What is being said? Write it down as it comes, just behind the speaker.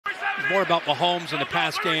more about Mahomes in the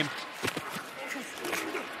pass game.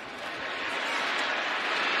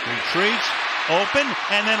 Retreats, open,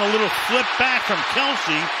 and then a little flip back from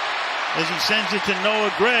Kelce as he sends it to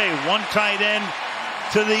Noah Gray. One tight end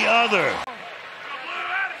to the other.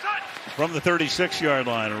 From the 36-yard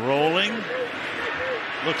line, rolling.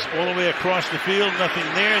 Looks all the way across the field, nothing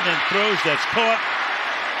there, then throws, that's caught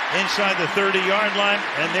inside the 30-yard line,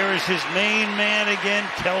 and there is his main man again,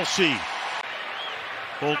 Kelce.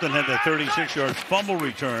 Bolton had that 36-yard fumble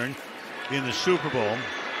return in the Super Bowl.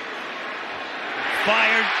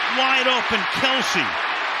 Fired, wide open, Kelce.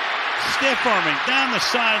 Stiff arming down the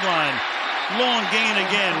sideline. Long gain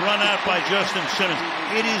again, run out by Justin Simmons.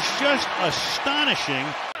 It is just astonishing.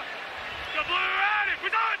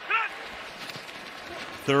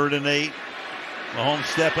 3rd and 8. Mahomes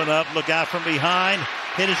stepping up, look out from behind.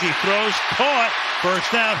 Hit as he throws, caught.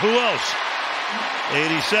 First down, who else?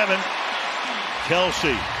 87,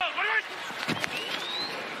 Kelce.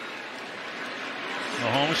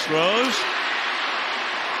 Mahomes throws.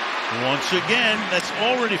 Once again, that's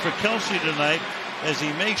already for Kelce tonight as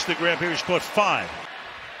he makes the grab here. He's caught 5.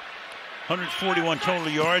 141 total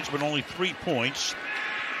yards, but only 3 points.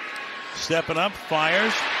 Stepping up,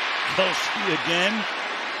 fires. Kelce again.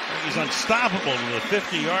 He's unstoppable to the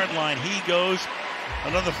 50-yard line. He goes.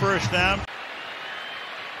 Another first down.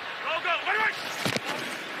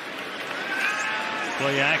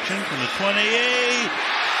 Play action from the 28.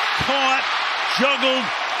 Caught. Juggled.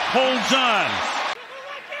 Holds on.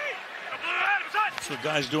 That's what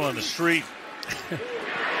guys do on the street.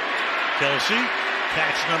 Kelce.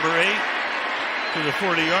 Catch number 8 to the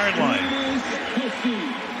 40-yard line.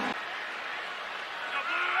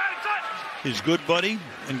 His good buddy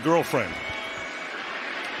and girlfriend.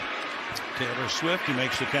 Taylor Swift, he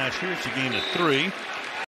makes the catch here. It's a gain of 3.